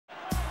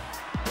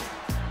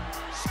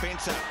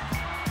Spencer.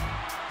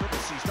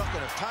 Goodness, he's not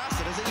going to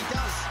pass it, is he? He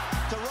does,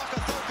 to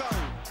Rokotoko.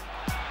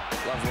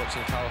 Loved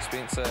watching Carl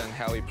Spencer and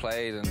how he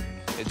played, and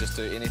he'd just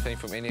do anything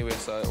from anywhere,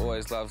 so I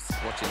always loved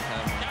watching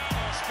him.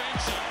 Carl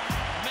Spencer,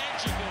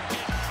 magical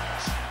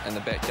hit. In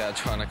the backyard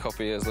trying to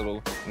copy his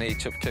little knee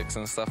chip kicks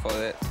and stuff like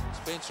that.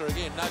 Spencer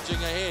again nudging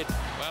ahead.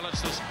 Well,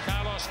 it's this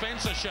Carlos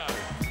Spencer show.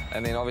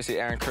 And then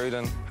obviously Aaron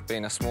Cruden,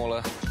 being a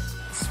smaller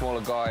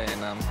guy,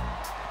 and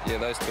yeah,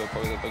 those two are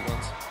probably the big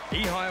ones.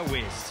 Ihaia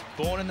West,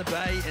 born in the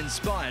Bay,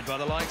 inspired by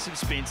the likes of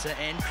Spencer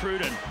and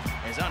Cruden,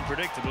 as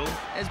unpredictable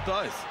as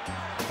both.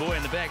 The boy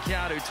in the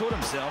backyard who taught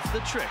himself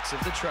the tricks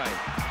of the trade.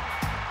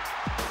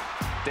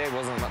 Dad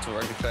wasn't much of a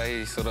rugby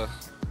player, he sort of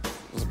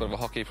was a bit of a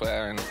hockey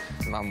player, and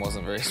Mum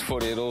wasn't very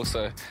sporty at all,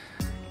 so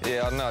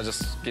yeah, I don't know, I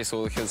just guess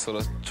all the kids sort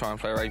of try and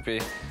play rugby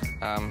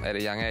at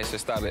a young age. So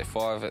started at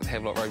 5 at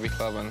Havelock Rugby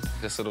Club and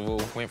just sort of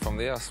all went from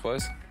there, I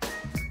suppose.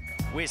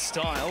 West's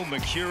style,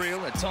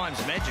 mercurial, at times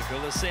magical,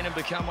 has seen him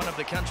become one of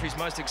the country's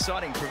most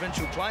exciting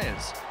provincial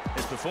players.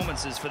 His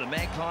performances for the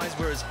Magpies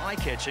were as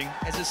eye-catching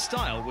as his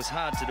style was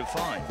hard to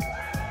define.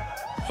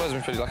 I suppose I've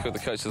been pretty lucky with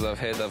the coaches I've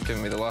had. They've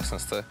given me the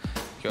licence to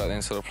go out there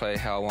and sort of play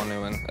how I want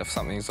to, and if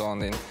something's on,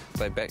 then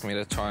they back me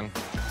to try and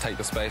take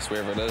the space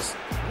wherever it is.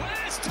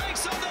 West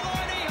takes on the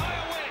line,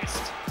 Ihaia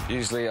West.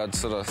 Usually I'd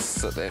sort of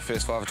sit there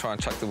first 5 and try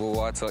and chuck the ball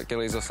wide to like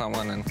Gillies or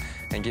someone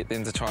and get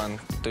them to try and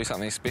do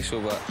something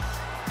special, but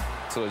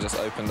sort of just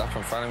opened up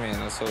in front of me,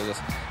 and I've sort of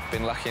just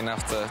been lucky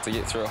enough to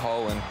get through a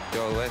hole and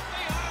go all the way.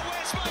 Ihaia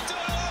West might do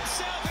it all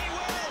himself, he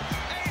will.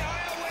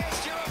 Ihaia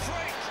West, you're a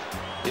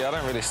freak. Yeah, I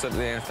don't really sit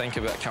there and think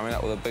about coming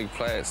up with a big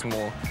play.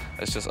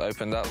 It's just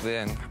opened up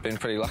there and been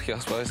pretty lucky, I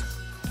suppose.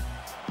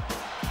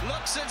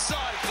 Looks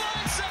inside,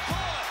 finds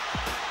support.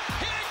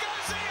 Here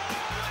goes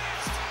Ihaia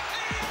West.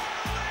 Ihaia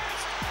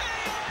West.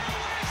 Ihaia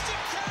West, you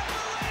can't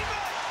believe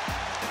it.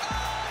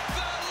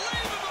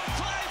 Unbelievable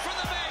play from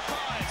the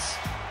Magpies.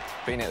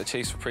 Being at the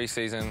Chiefs for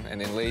pre-season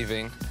and then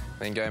leaving,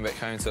 then going back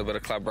home to a bit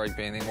of club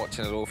rugby and then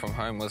watching it all from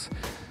home was,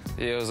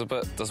 yeah, it was a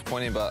bit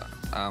disappointing, but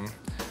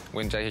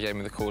when Jakey gave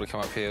me the call to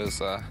come up here, it's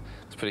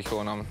pretty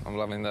cool, and I'm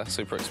loving the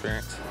super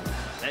experience.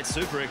 That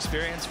super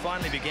experience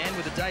finally began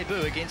with a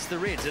debut against the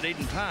Reds at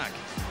Eden Park.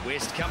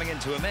 West coming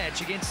into a match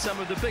against some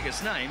of the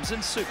biggest names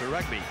in Super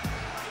Rugby.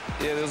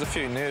 Yeah, there was a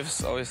few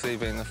nerves, obviously,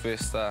 being the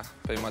first,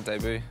 being my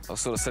debut. I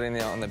was sort of sitting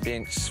there on the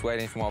bench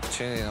waiting for my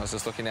opportunity, and I was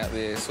just looking out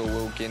there, saw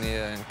Will Guinea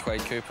and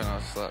Quade Cooper, and I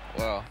was like,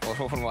 wow,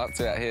 what am I up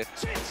to out here?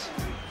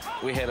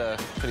 We had a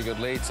pretty good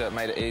lead, so it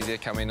made it easier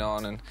coming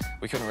on, and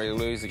we couldn't really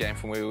lose the game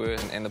from where we were,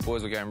 and the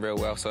boys were going real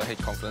well, so I had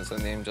confidence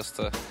in them just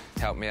to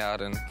help me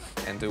out and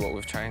do what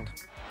we've trained.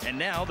 And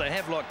now the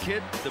Havelock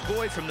kid, the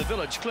boy from the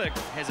village clique,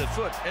 has a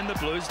foot in the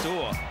Blues'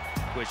 door.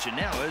 Question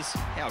now is,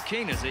 how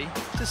keen is he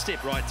to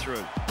step right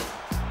through?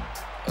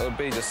 It would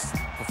be just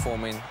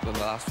performing in the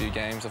last few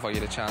games if I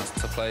get a chance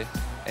to play,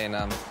 and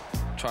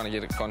trying to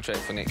get a contract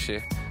for next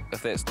year.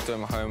 If that's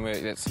doing my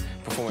homework, that's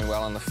performing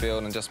well on the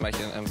field and just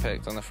making an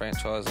impact on the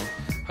franchise, and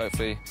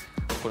hopefully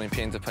putting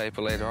pen to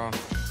paper later on.